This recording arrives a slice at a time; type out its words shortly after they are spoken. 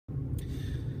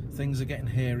Things are getting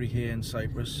hairy here in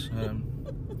Cyprus.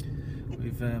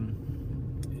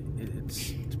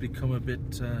 It's become a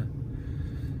bit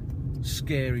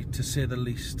scary to say the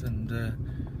least, and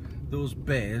those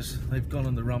bears, they've gone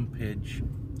on the rampage,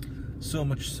 so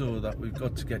much so that we've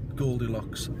got to get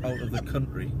Goldilocks out of the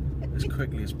country as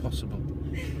quickly as possible.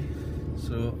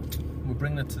 So we're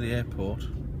bringing her to the airport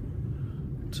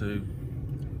to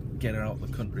get her out of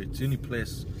the country. It's the only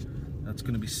place that's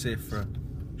going to be safe for her.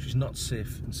 She's not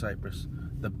safe in Cyprus.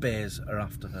 The bears are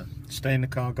after her. Stay in the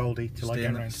car, Goldie, till I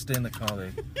get round. Stay in the car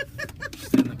there.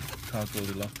 Stay in the car,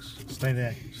 Goldilocks. Stay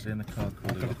there. Stay in the car,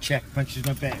 Goldilocks. I've got to check, make sure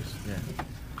there's no bears. Yeah.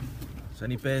 Is there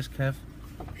any bears, Kev?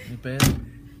 Any bears? Is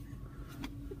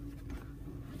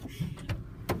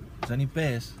there any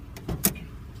bears?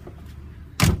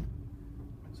 Is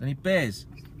there any bears?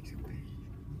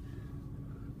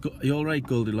 Are you alright,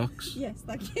 Goldilocks? Yes,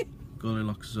 thank you.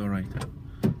 Goldilocks is alright.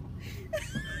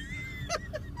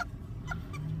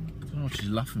 I don't know what she's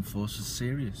laughing for, she's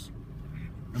serious.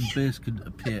 And bears could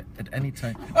appear at any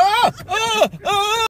time. Ah! Ah! Ah!